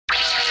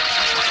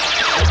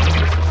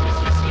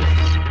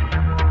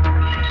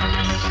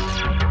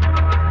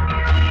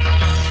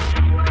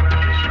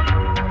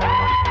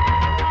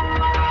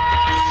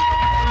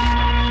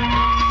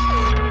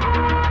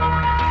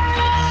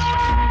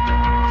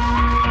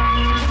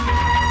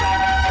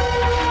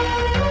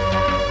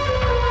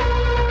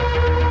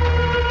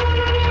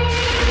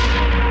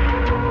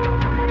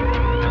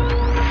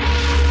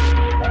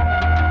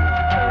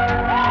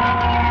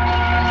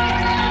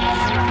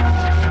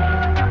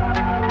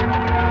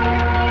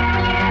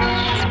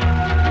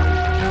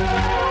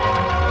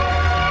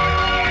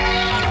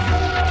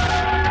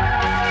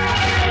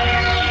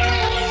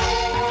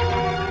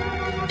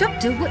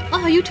Doctor,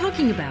 what are you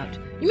talking about?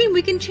 You mean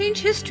we can change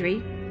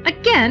history?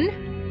 Again?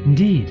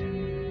 Indeed.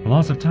 The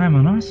laws of time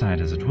on our side,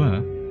 as it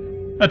were.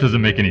 That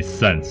doesn't make any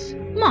sense.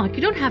 Mark,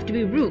 you don't have to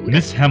be rude.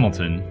 Miss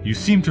Hamilton, you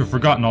seem to have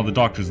forgotten all the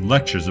Doctor's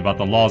lectures about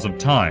the laws of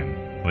time.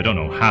 Well, I don't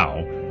know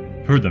how.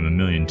 Heard them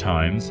 1,000,000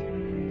 times.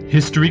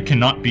 History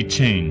cannot be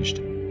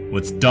changed.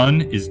 What's done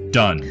is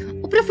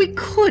done. Oh, but if we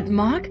could,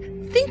 Mark,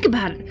 think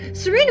about it.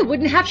 Serena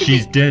wouldn't have to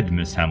She's dead,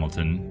 Miss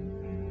Hamilton.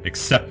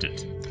 Accept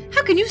it.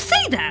 How can you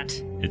say that?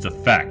 It's a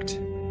fact.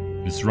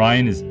 Miss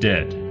Ryan is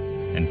dead,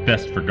 and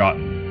best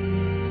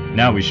forgotten.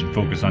 Now we should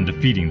focus on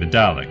defeating the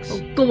Daleks.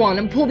 Oh, go on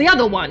and pull the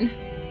other one.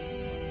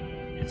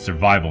 It's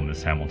survival,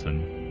 Miss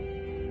Hamilton.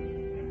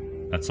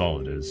 That's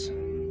all it is.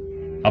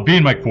 I'll be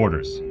in my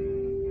quarters.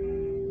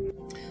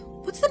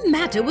 What's the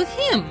matter with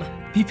him?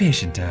 Be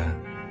patient, Dara.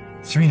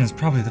 Serena's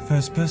probably the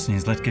first person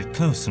he's let get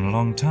close in a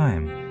long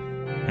time.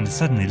 And to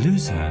suddenly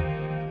lose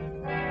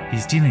her,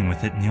 he's dealing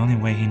with it in the only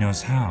way he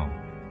knows how.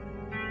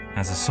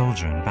 As a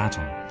soldier in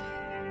battle.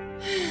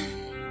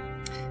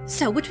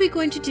 So, what are we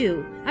going to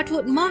do? After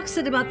what Mark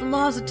said about the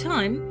laws of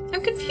time,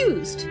 I'm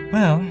confused.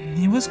 Well,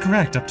 he was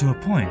correct up to a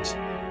point.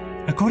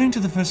 According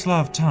to the first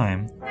law of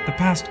time, the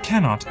past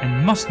cannot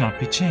and must not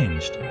be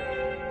changed.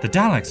 The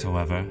Daleks,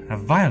 however,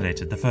 have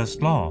violated the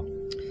first law.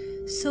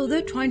 So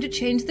they're trying to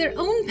change their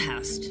own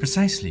past.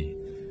 Precisely.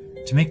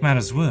 To make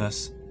matters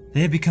worse,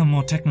 they have become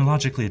more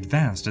technologically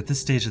advanced at this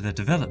stage of their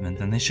development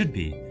than they should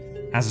be,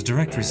 as a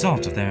direct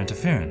result of their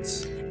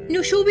interference.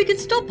 You're sure we can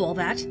stop all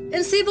that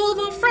and save all of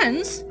our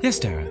friends? Yes,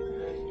 Dara.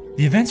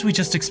 The events we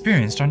just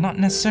experienced are not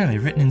necessarily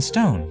written in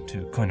stone,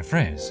 to coin a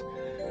phrase.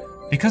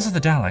 Because of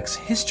the Daleks,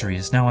 history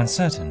is now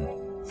uncertain,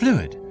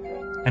 fluid,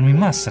 and we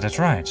must set it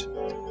right.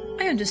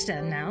 I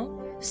understand now.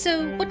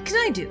 So, what can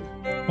I do?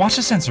 Watch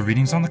the sensor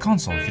readings on the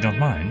console, if you don't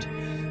mind.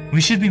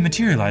 We should be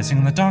materializing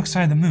on the dark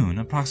side of the moon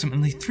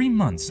approximately 3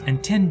 months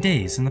and 10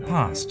 days in the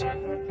past.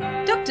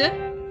 Doctor,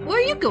 where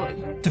are you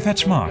going? To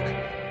fetch Mark.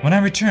 When I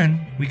return,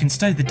 we can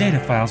study the data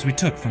files we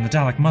took from the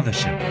Dalek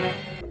mothership.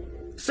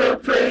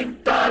 Supreme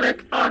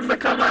Dalek on the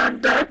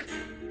command deck.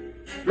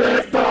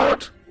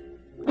 Report.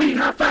 We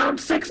have found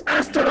 6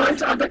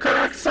 asteroids of the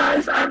correct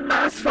size and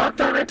mass for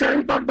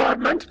planetary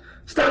bombardment.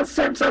 Stealth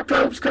sensor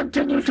probes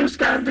continue to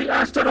scan the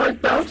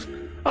asteroid belt.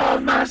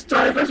 All mass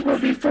drivers will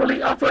be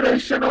fully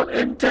operational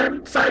in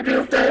 10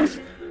 sidereal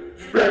days.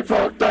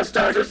 Report the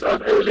status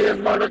of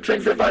alien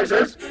monitoring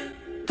devices.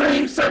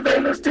 3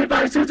 surveillance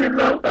devices in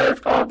low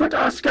Earth orbit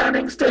are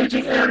scanning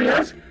staging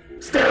areas.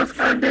 Stealth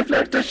and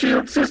deflector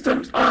shield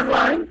systems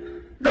online.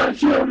 The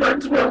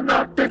humans will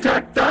not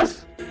detect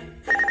us.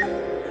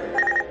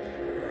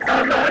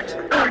 Alert!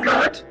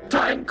 Alert!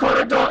 Time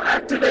corridor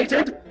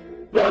activated.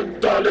 1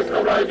 Dalek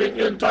arriving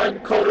in Time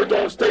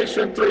Corridor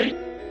Station 3.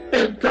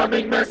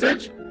 Incoming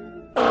message.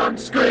 On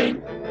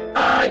screen.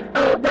 I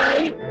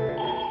obey.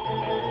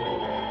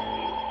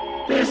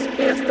 This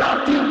is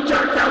the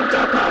future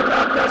counterpart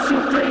of the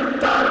Supreme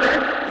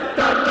Dalek.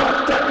 The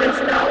Doctor is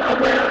now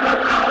aware of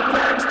our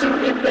plans to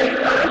invade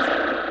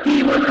Earth.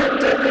 He will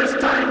enter this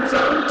time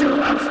zone to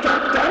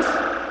obstruct us.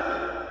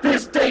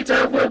 This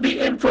data will be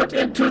input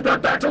into the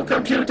battle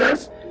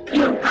computers.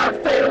 You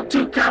have failed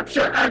to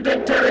capture and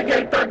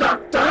interrogate the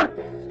Doctor.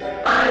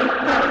 I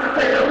have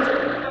failed.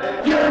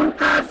 You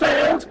have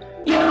failed.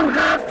 You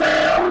have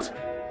failed.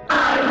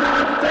 I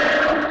have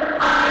failed.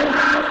 I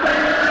have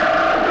failed.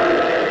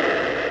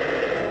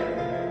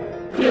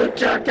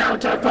 Future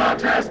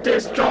counterpart has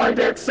destroyed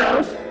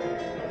itself.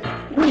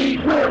 We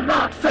will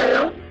not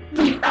fail.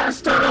 The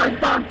asteroid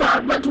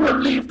bombardment will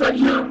leave the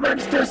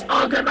humans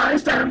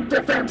disorganized and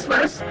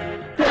defenseless.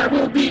 There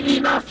will be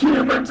enough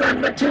humans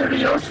and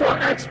materials for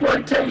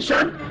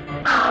exploitation.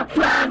 Our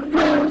plan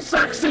will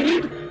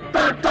succeed.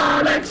 The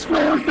Daleks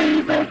will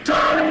be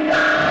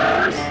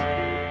victorious!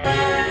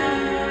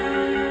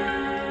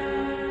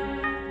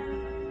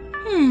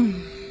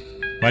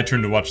 My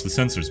turn to watch the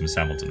sensors, Miss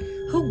Hamilton.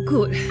 Oh,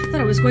 good.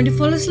 Thought I was going to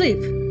fall asleep.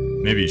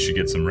 Maybe you should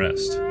get some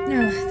rest.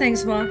 No,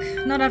 thanks, Mark.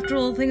 Not after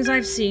all the things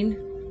I've seen.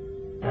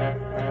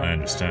 I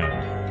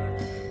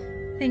understand.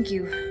 Thank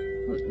you.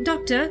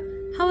 Doctor,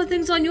 how are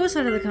things on your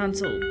side of the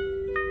console?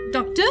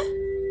 Doctor?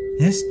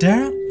 Yes,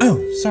 Dara? Oh,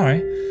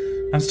 sorry.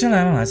 I'm still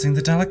analyzing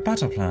the Dalek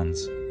battle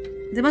plans.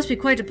 They must be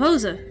quite a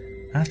poser.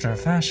 After a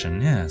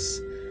fashion,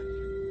 yes.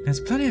 There's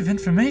plenty of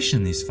information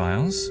in these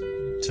files.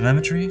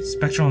 Telemetry,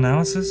 spectral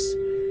analysis,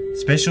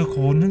 spatial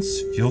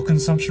coordinates, fuel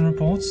consumption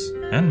reports,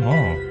 and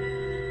more.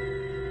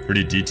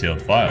 Pretty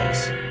detailed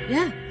files.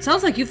 Yeah,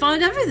 sounds like you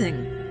found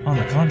everything. On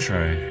the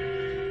contrary,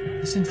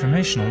 this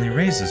information only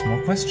raises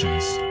more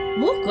questions.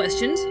 More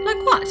questions?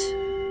 Like what?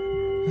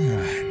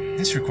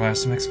 This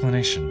requires some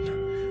explanation.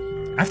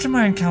 After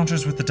my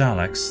encounters with the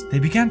Daleks, they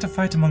began to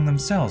fight among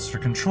themselves for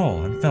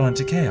control and fell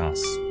into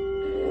chaos.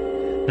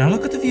 Now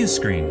look at the view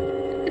screen.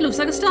 It looks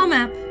like a star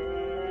map.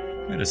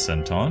 Wait a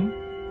centon.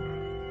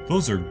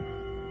 Those are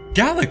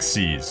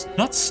galaxies,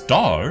 not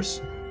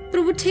stars. But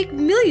it would take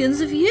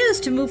millions of years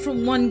to move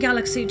from one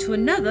galaxy to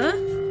another.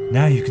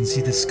 Now you can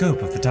see the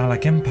scope of the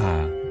Dalek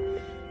Empire.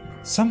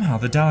 Somehow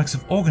the Daleks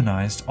have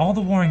organized all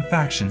the warring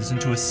factions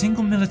into a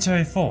single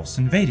military force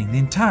invading the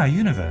entire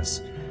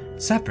universe,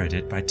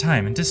 separated by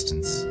time and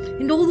distance.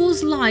 And all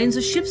those lines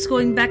of ships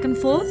going back and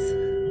forth?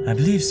 I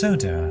believe so,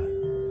 Dara.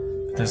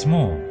 But there's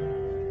more.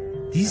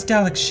 These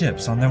Dalek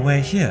ships on their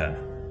way here,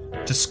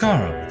 to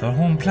Skaro, their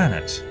home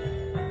planet.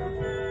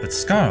 But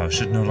Skaro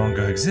should no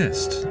longer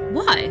exist.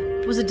 Why?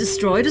 Was it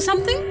destroyed or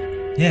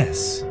something?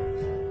 Yes.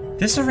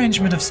 This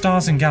arrangement of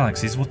stars and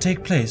galaxies will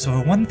take place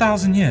over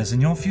 1,000 years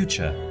in your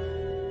future.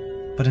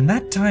 But in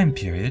that time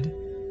period,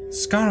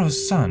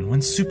 Skaro's sun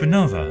went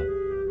supernova.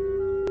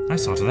 I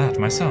saw to that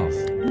myself.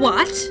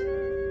 What?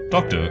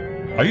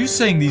 Doctor, are you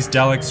saying these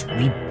Daleks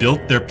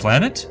rebuilt their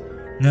planet?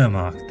 No,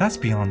 Mark, that's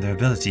beyond their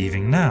ability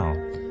even now.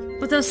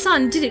 But their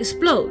sun did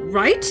explode,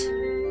 right?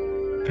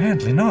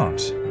 Apparently not.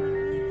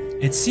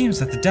 It seems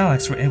that the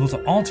Daleks were able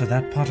to alter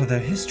that part of their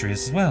history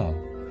as well.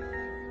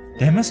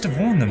 They must have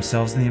warned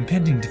themselves of the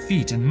impending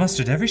defeat and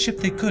mustered every ship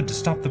they could to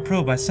stop the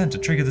probe I sent to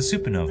trigger the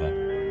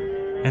supernova,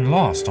 and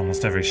lost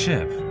almost every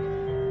ship.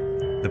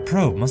 The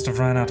probe must have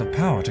run out of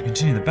power to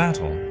continue the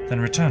battle, then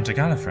returned to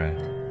Gallifrey.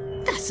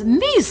 That's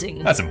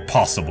amazing! That's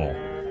impossible.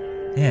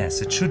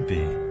 Yes, it should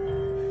be.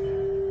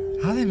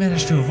 How they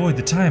managed to avoid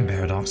the time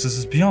paradoxes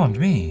is beyond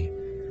me.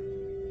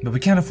 But we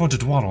can't afford to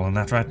dawdle on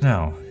that right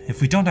now.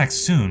 If we don't act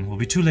soon, we'll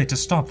be too late to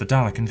stop the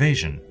Dalek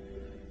invasion.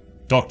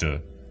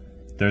 Doctor,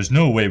 there's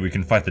no way we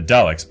can fight the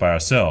Daleks by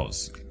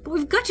ourselves. But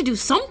we've got to do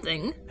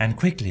something. And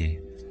quickly.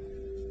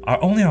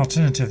 Our only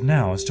alternative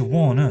now is to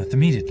warn Earth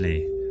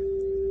immediately.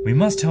 We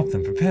must help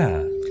them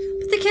prepare.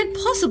 But they can't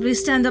possibly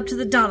stand up to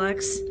the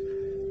Daleks.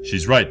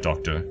 She's right,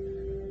 Doctor.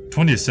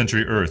 20th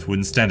century Earth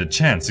wouldn't stand a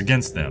chance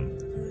against them.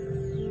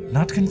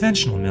 Not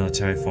conventional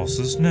military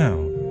forces,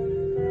 no.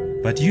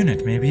 But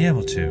UNIT may be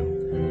able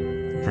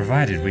to,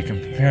 provided we can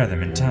prepare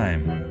them in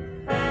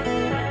time.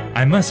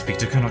 I must speak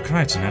to Colonel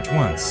Crichton at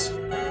once.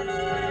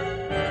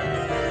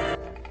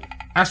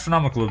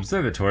 Astronomical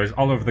observatories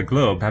all over the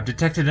globe have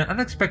detected an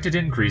unexpected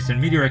increase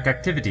in meteoric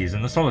activities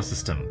in the solar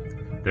system.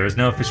 There is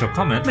no official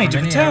comment Major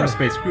from any Patel,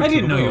 aerospace groups I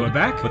didn't of the know you world, were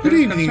back. but Good there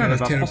is evening, concern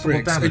about Lieutenant possible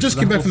Briggs. damage I just to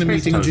came the back from the whole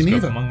meeting in space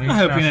telescope Geneva. among the I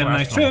hope you had a international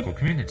nice trip. astronomical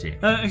community.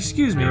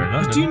 Excuse me, Here in but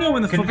London, do you know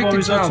when the football convicted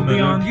results will be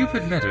child on? murderer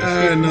Buford Meadows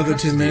escaped Another from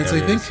 10 minutes, I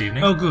custody think. this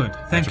evening. Oh, good.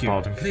 Thank you.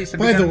 Metropolitan Police have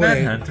By the begun way,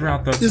 manhunt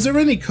throughout the... Is there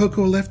any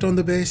cocoa left on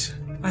the base?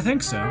 I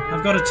think so.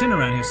 I've got a tin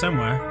around here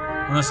somewhere.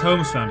 Unless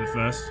Holmes found it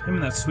first. Him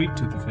and that sweet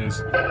tooth of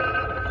his.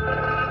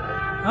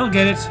 I'll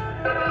get it.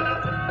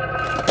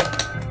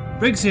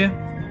 Briggs here.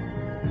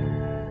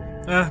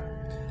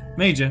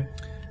 Major,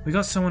 we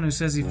got someone who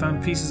says he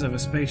found pieces of a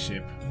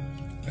spaceship.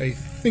 I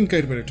think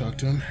I'd better talk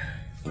to him.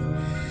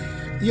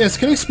 Yes,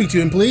 can I speak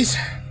to him, please?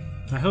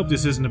 I hope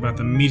this isn't about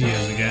the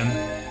meteors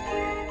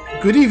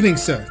again. Good evening,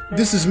 sir.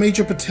 This is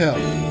Major Patel.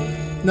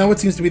 Now what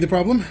seems to be the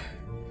problem?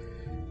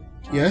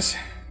 Yes?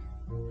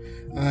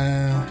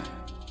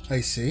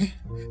 I see.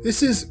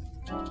 This is...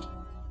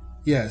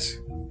 Yes.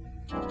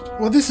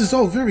 Well, this is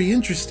all very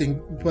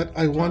interesting, but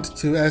I want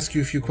to ask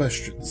you a few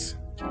questions.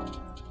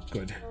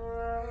 Good.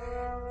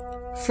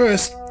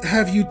 First,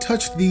 have you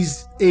touched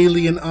these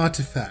alien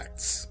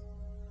artifacts?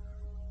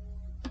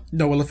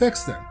 No ill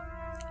effects, then.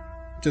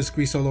 Just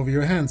grease all over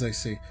your hands, I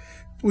see.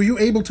 Were you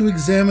able to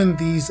examine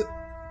these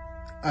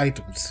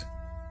items?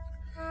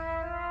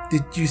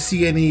 Did you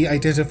see any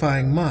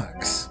identifying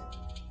marks?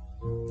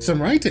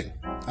 Some writing?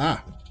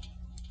 Ah.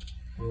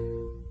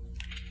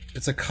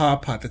 It's a car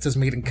part that says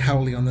made in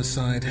Cowley on the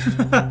side.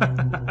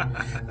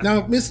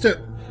 Now, Mr.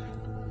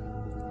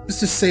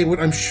 Saywood,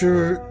 I'm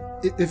sure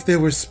if there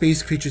were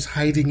space creatures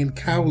hiding in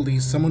Cowley,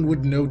 someone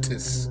would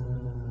notice.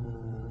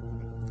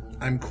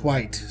 I'm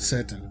quite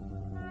certain.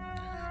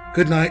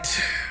 Good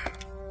night.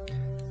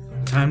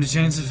 Time to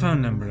change the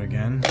phone number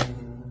again.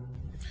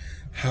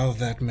 How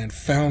that man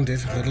found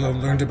it, let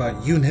alone learned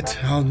about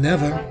UNIT, I'll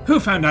never. Who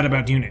found out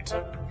about UNIT?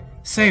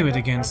 Say it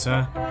again,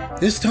 sir.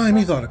 This time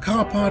he thought a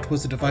car part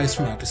was a device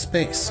from outer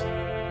space.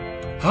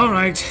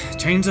 Alright,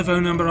 change the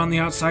phone number on the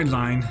outside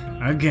line.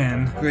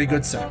 Again. Very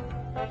good, sir.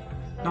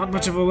 Not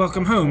much of a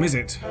welcome home, is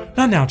it?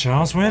 Not now,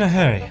 Charles. We're in a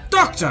hurry.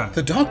 Doctor!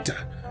 The doctor?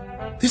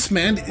 This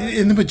man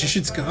in the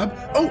magician's garb?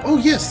 Oh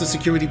yes, the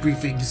security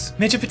briefings.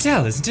 Major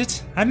Patel, isn't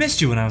it? I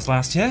missed you when I was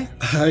last here.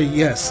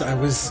 Yes, I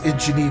was in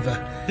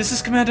Geneva. This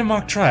is Commander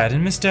Mark Triyad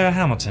and Miss Dara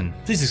Hamilton.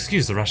 Please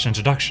excuse the rushed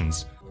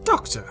introductions.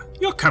 Doctor,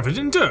 you're covered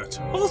in dirt.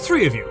 All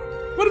three of you.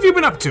 What have you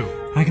been up to?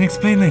 I can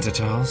explain later,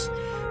 Charles.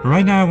 But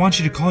right now I want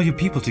you to call your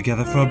people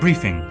together for a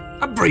briefing.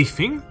 A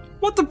briefing?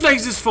 What the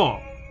blazes for?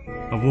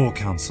 A war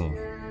council.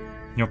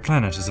 Your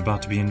planet is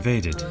about to be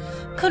invaded.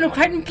 Colonel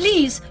Crichton,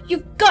 please!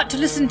 You've got to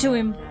listen to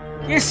him!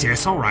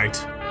 Yes,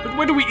 alright. But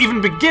where do we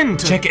even begin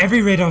to... Check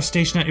every radar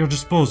station at your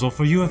disposal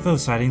for UFO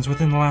sightings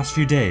within the last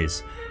few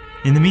days.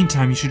 In the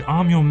meantime, you should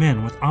arm your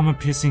men with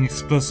armor-piercing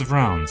explosive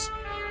rounds.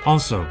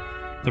 Also,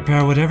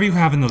 prepare whatever you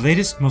have in the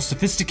latest, most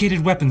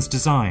sophisticated weapons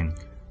design.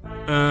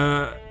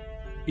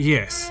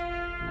 Yes.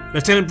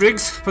 Lieutenant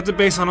Briggs, put the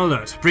base on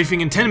alert. Briefing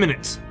in 10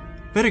 minutes.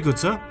 Very good,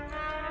 sir.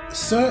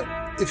 Sir,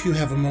 if you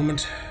have a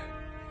moment,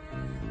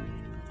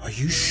 Are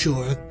you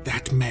sure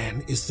that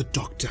man is the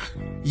Doctor?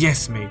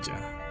 Yes, Major.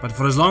 But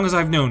for as long as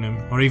I've known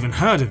him, or even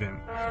heard of him,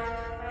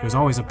 he was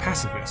always a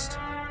pacifist.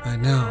 I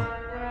know.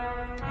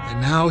 And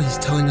now he's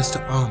telling us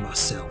to arm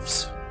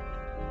ourselves.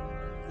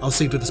 I'll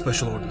see to the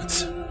special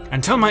ordnance.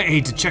 And tell my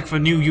aide to check for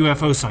new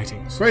UFO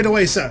sightings. Right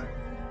away, sir.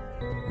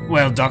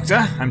 Well,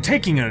 Doctor, I'm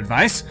taking your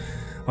advice.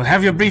 We'll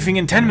have your briefing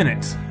in 10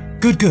 minutes.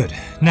 Good.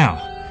 Now,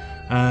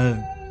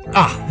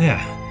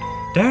 there.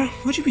 Dara,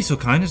 would you be so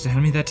kind as to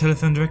hand me that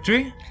telephone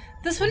directory?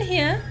 This one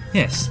here?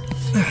 Yes.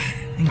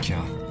 Thank you.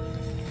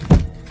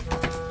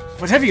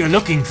 Whatever you're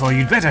looking for,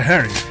 you'd better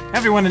hurry.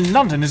 Everyone in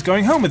London is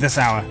going home at this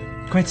hour.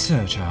 Quite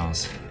so,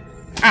 Charles.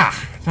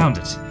 Found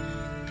it.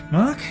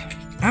 Mark,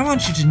 I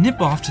want you to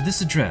nip off to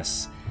this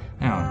address.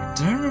 Now,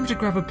 did I remember to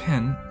grab a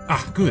pen?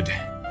 Good.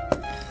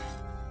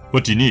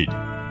 What do you need?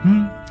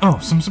 Oh,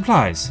 some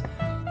supplies.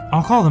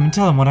 I'll call them and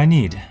tell them what I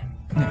need.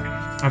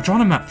 There. I've drawn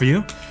a map for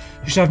you.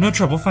 You should have no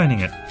trouble finding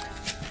it.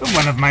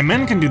 One of my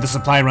men can do the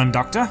supply run,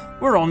 Doctor.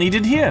 We're all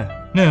needed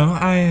here. No,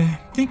 I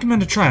think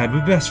Commander Triyad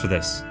would be best for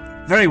this.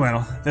 Very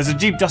well. There's a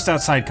jeep just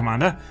outside,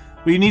 Commander.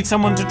 Will you need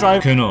someone to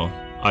drive? Colonel,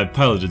 I've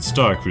piloted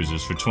star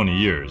cruisers for 20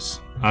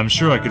 years. I'm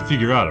sure I could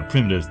figure out a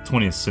primitive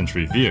 20th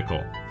century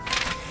vehicle.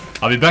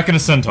 I'll be back in a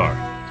Centaur.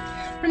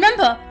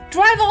 Remember,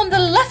 drive on the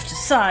left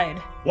side.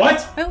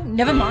 What? Oh,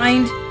 never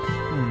mind.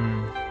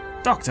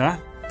 Doctor,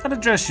 that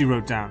address you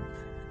wrote down,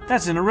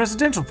 that's in a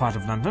residential part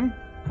of London.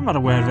 I'm not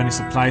aware of any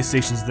supply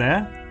stations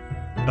there.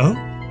 Oh?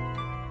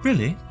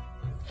 Really?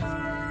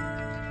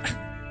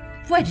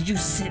 Where did you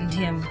send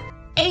him?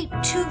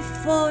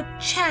 824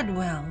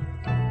 Chadwell.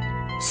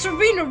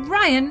 Serena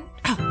Ryan?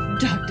 Oh,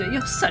 Doctor,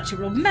 you're such a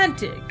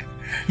romantic.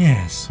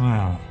 Yes,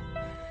 well,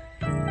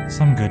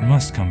 some good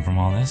must come from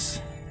all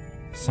this.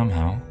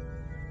 Somehow.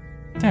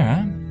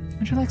 Dara,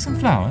 would you like some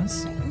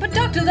flowers? But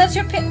Doctor, that's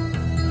your pin.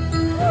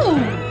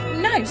 Ooh,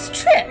 nice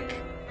trick.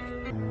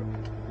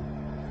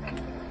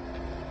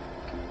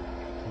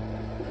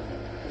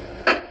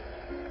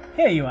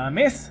 Here you are,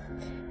 miss.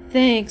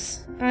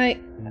 Thanks.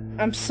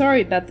 I'm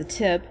sorry about the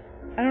tip.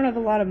 I don't have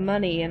a lot of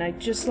money, and I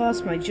just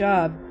lost my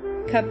job.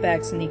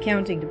 Cutbacks in the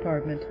accounting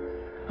department.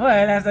 Well,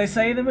 as they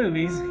say in the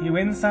movies, you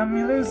win some,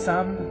 you lose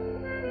some.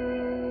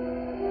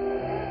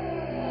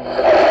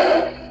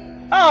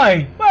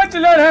 Oi! Where'd you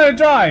learn how to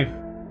drive?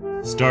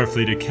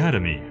 Starfleet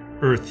Academy,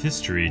 Earth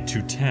History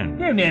 210.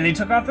 You nearly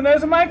took off the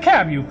nose of my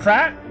cab, you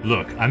prat.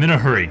 Look, I'm in a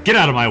hurry. Get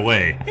out of my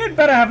way. You'd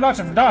better have lots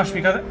of dosh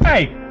because...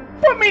 Hey!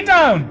 Put me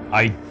down!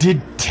 I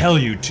did tell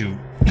you to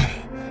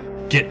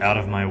get out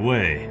of my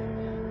way.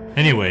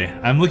 Anyway,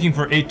 I'm looking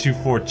for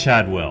 824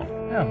 Chadwell.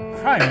 Oh,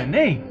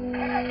 criminy.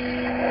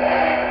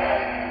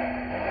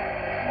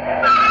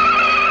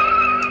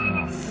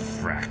 Oh,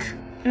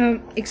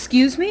 frack.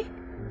 Excuse me?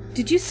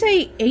 Did you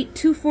say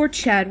 824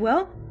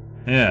 Chadwell?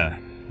 Yeah,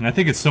 I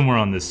think it's somewhere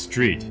on this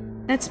street.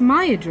 That's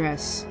my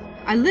address.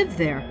 I live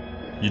there.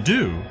 You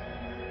do?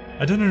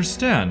 I don't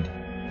understand.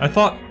 I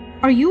thought...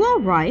 Are you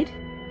alright?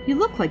 You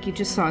look like you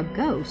just saw a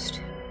ghost.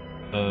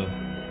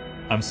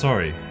 I'm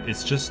sorry.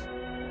 It's just...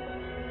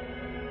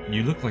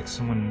 You look like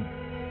someone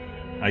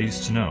I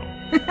used to know.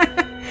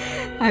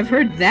 I've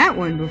heard that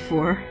one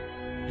before.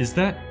 Is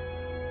that...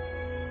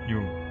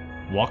 your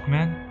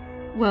Walkman?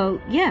 Well,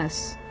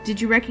 yes.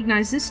 Did you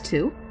recognize this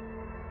too?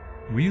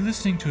 Were you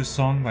listening to a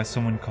song by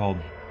someone called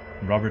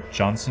Robert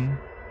Johnson?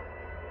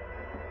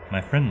 My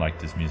friend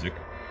liked his music.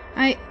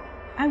 I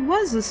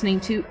was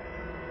listening to...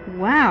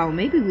 Wow,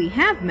 maybe we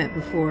have met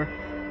before.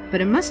 But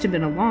it must have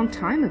been a long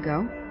time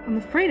ago. I'm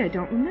afraid I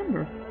don't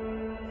remember.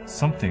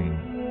 Something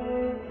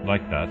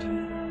like that.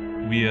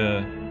 We,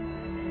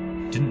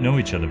 didn't know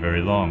each other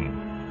very long.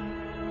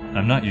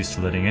 I'm not used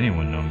to letting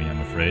anyone know me, I'm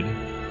afraid.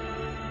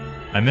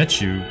 I met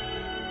you,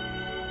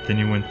 then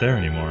you weren't there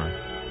anymore.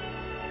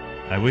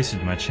 I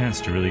wasted my chance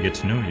to really get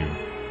to know you.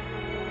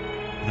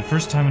 For the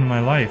first time in my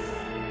life,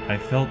 I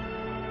felt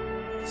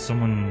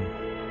someone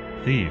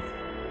leave.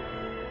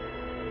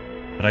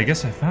 But I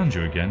guess I found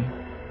you again.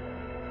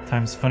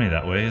 Time's funny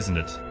that way, isn't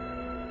it?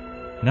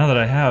 Now that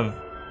I have,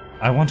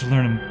 I want to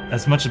learn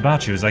as much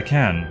about you as I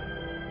can.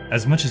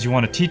 As much as you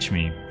want to teach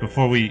me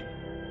before we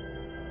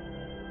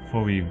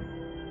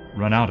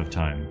run out of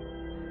time.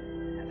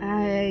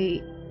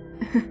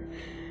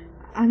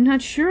 I'm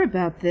not sure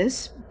about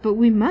this, but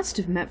we must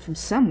have met from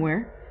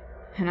somewhere.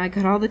 And I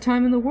got all the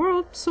time in the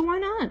world, so why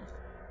not?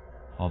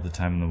 All the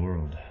time in the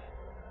world.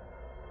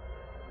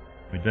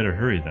 We'd better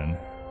hurry then.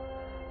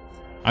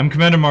 I'm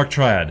Commander Mark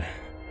Triyad.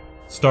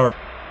 Star...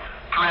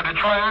 Commander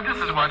Triyad,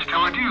 this is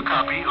Watchtower. Do you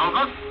copy?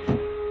 Over.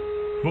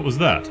 What was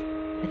that?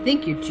 I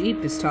think your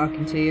Jeep is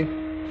talking to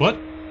you. What?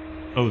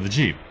 Oh, the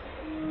Jeep.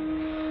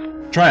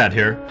 Triyad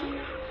here.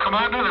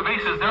 Commander, the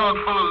base is now on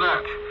full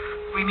alert.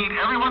 We need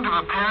everyone to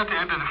prepare to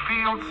enter the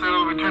field,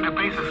 so return to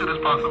base as soon as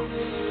possible.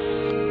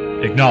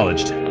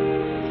 Acknowledged.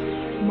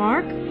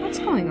 Mark, what's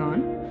going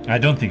on? I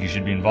don't think you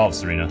should be involved,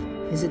 Serena.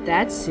 Is it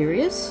that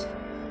serious?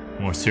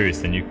 More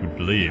serious than you could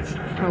believe.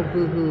 Oh,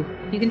 boo-hoo.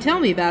 You can tell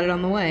me about it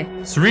on the way.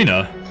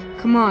 Serena?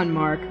 Come on,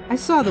 Mark. I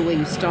saw the way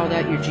you stalled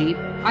out your Jeep.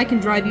 I can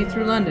drive you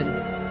through London.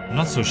 I'm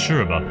not so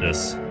sure about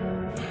this.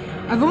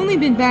 I've only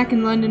been back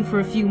in London for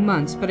a few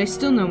months, but I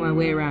still know my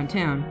way around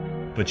town.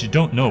 But you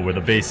don't know where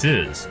the base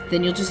is.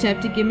 Then you'll just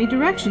have to give me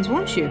directions,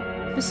 won't you?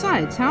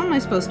 Besides, how am I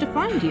supposed to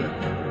find you?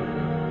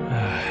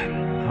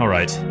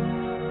 Alright.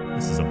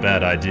 This is a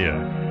bad idea.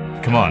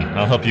 Come on,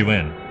 I'll help you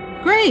in.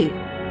 Great!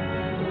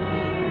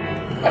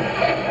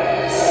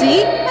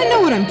 See? I know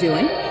what I'm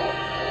doing.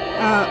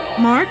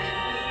 Mark?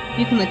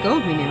 You can let go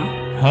of me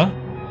now. Huh?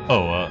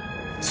 Oh,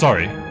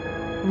 sorry.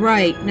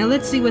 Right, now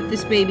let's see what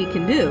this baby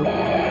can do.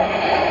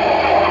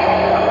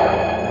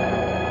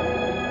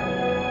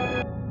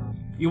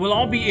 You will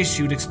all be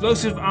issued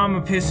explosive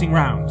armor-piercing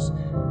rounds.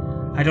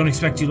 I don't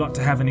expect you lot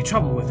to have any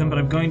trouble with them, but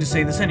I'm going to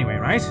say this anyway,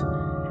 right?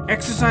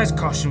 Exercise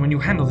caution when you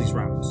handle these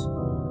rounds.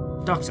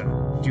 Doctor,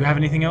 do you have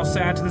anything else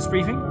to add to this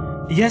briefing?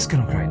 Yes,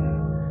 Colonel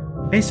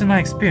Crichton. Based on my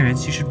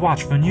experience, you should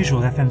watch for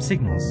unusual FM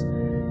signals.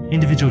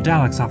 Individual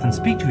Daleks often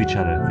speak to each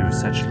other through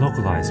such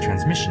localized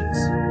transmissions.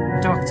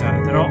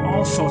 Doctor, there are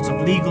all sorts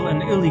of legal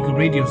and illegal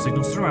radio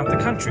signals throughout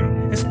the country,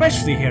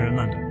 especially here in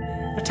London.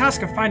 The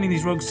task of finding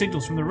these rogue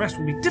signals from the rest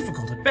will be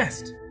difficult at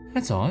best.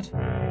 That's odd.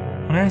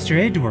 When I asked your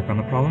aide to work on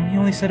the problem, he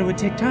only said it would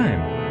take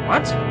time.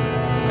 What?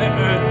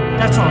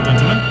 That's all,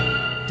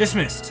 gentlemen.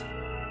 Dismissed.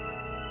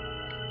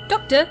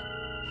 Doctor,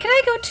 can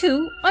I go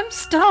too? I'm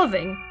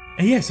starving.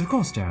 Yes, of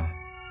course, Dara.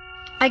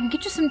 I can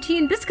get you some tea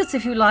and biscuits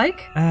if you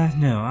like.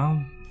 No,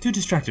 I'm too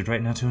distracted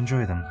right now to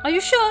enjoy them. Are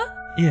you sure?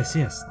 Yes,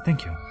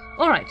 thank you.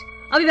 All right,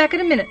 I'll be back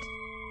in a minute.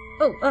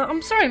 Oh,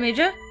 I'm sorry,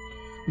 Major.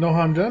 No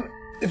harm done,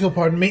 if you'll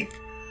pardon me.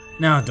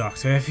 Now,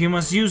 Doctor, if you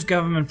must use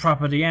government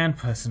property and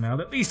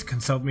personnel, at least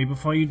consult me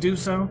before you do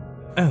so.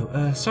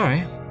 Oh, sorry.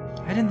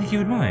 I didn't think you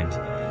would mind.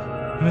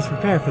 I must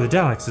prepare for the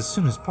Daleks as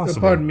soon as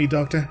possible. Pardon me,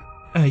 Doctor.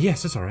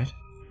 Yes, that's all right.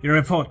 Your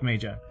report,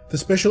 Major. The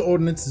special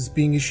ordnance is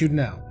being issued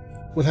now.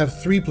 We'll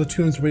have 3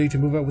 platoons ready to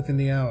move out within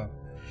the hour.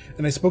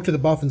 And I spoke to the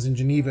Boffins in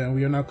Geneva, and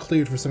we are now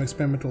cleared for some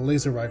experimental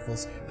laser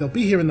rifles. They'll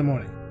be here in the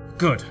morning.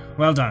 Good.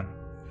 Well done.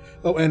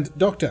 Oh, and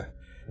Doctor,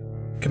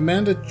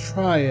 Commander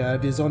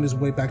Triyad is on his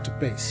way back to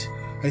base.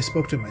 I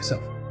spoke to him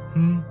myself.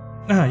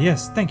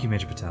 Yes, thank you,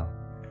 Major Patel.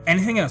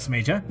 Anything else,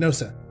 Major? No,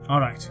 sir. All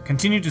right.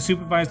 Continue to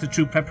supervise the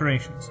troop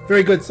preparations.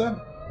 Very good, sir.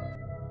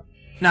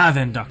 Now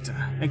then, Doctor,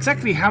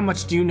 exactly how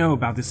much do you know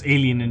about this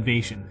alien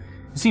invasion?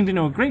 You seem to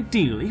know a great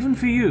deal, even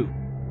for you.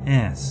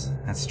 Yes,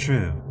 that's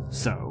true.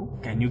 So,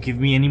 can you give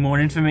me any more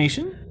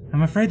information?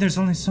 I'm afraid there's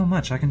only so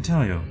much I can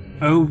tell you.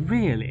 Oh,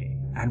 really?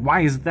 And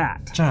why is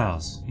that?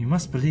 Charles, you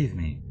must believe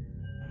me.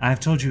 I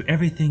have told you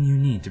everything you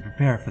need to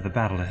prepare for the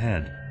battle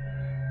ahead.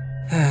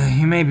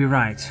 You may be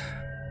right.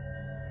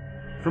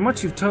 From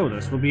what you've told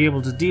us, we'll be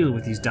able to deal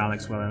with these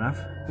Daleks well enough.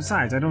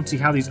 Besides, I don't see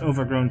how these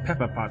overgrown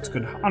pepper pots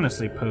could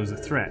honestly pose a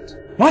threat.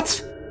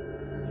 What?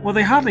 Well,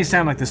 they hardly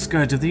sound like the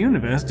scourge of the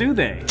universe, do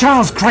they?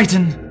 Charles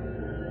Crichton!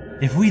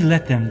 If we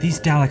let them, these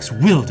Daleks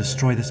will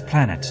destroy this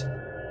planet.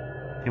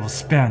 It will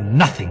spare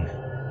nothing.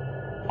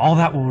 All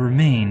that will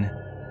remain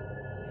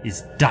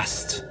is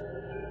dust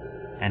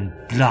and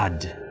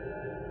blood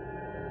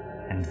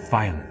and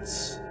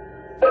violence.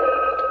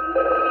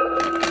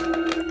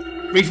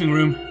 Briefing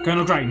room.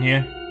 Colonel Crichton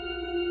here.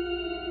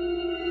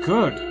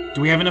 Good.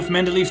 Do we have enough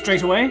men to leave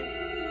straight away?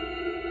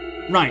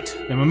 Right.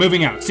 Then we're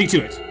moving out. See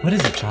to it. What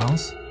is it,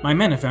 Charles? My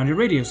men have found your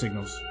radio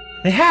signals.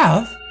 They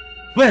have?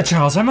 Where,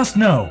 Charles? I must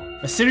know.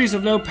 A series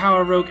of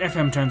low-power rogue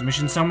FM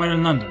transmissions somewhere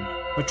in London.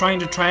 We're trying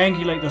to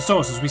triangulate the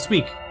source as we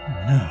speak.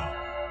 Oh, no.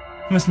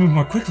 You must move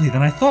more quickly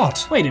than I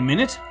thought. Wait a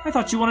minute. I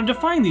thought you wanted to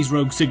find these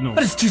rogue signals.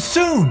 But it's too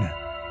soon.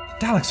 The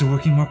Daleks are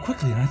working more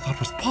quickly than I thought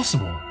was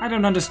possible. I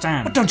don't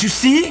understand. But don't you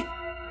see?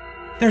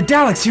 There are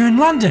Daleks here in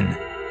London.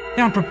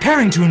 They aren't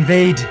preparing to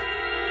invade.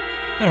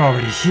 They're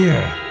already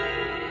here.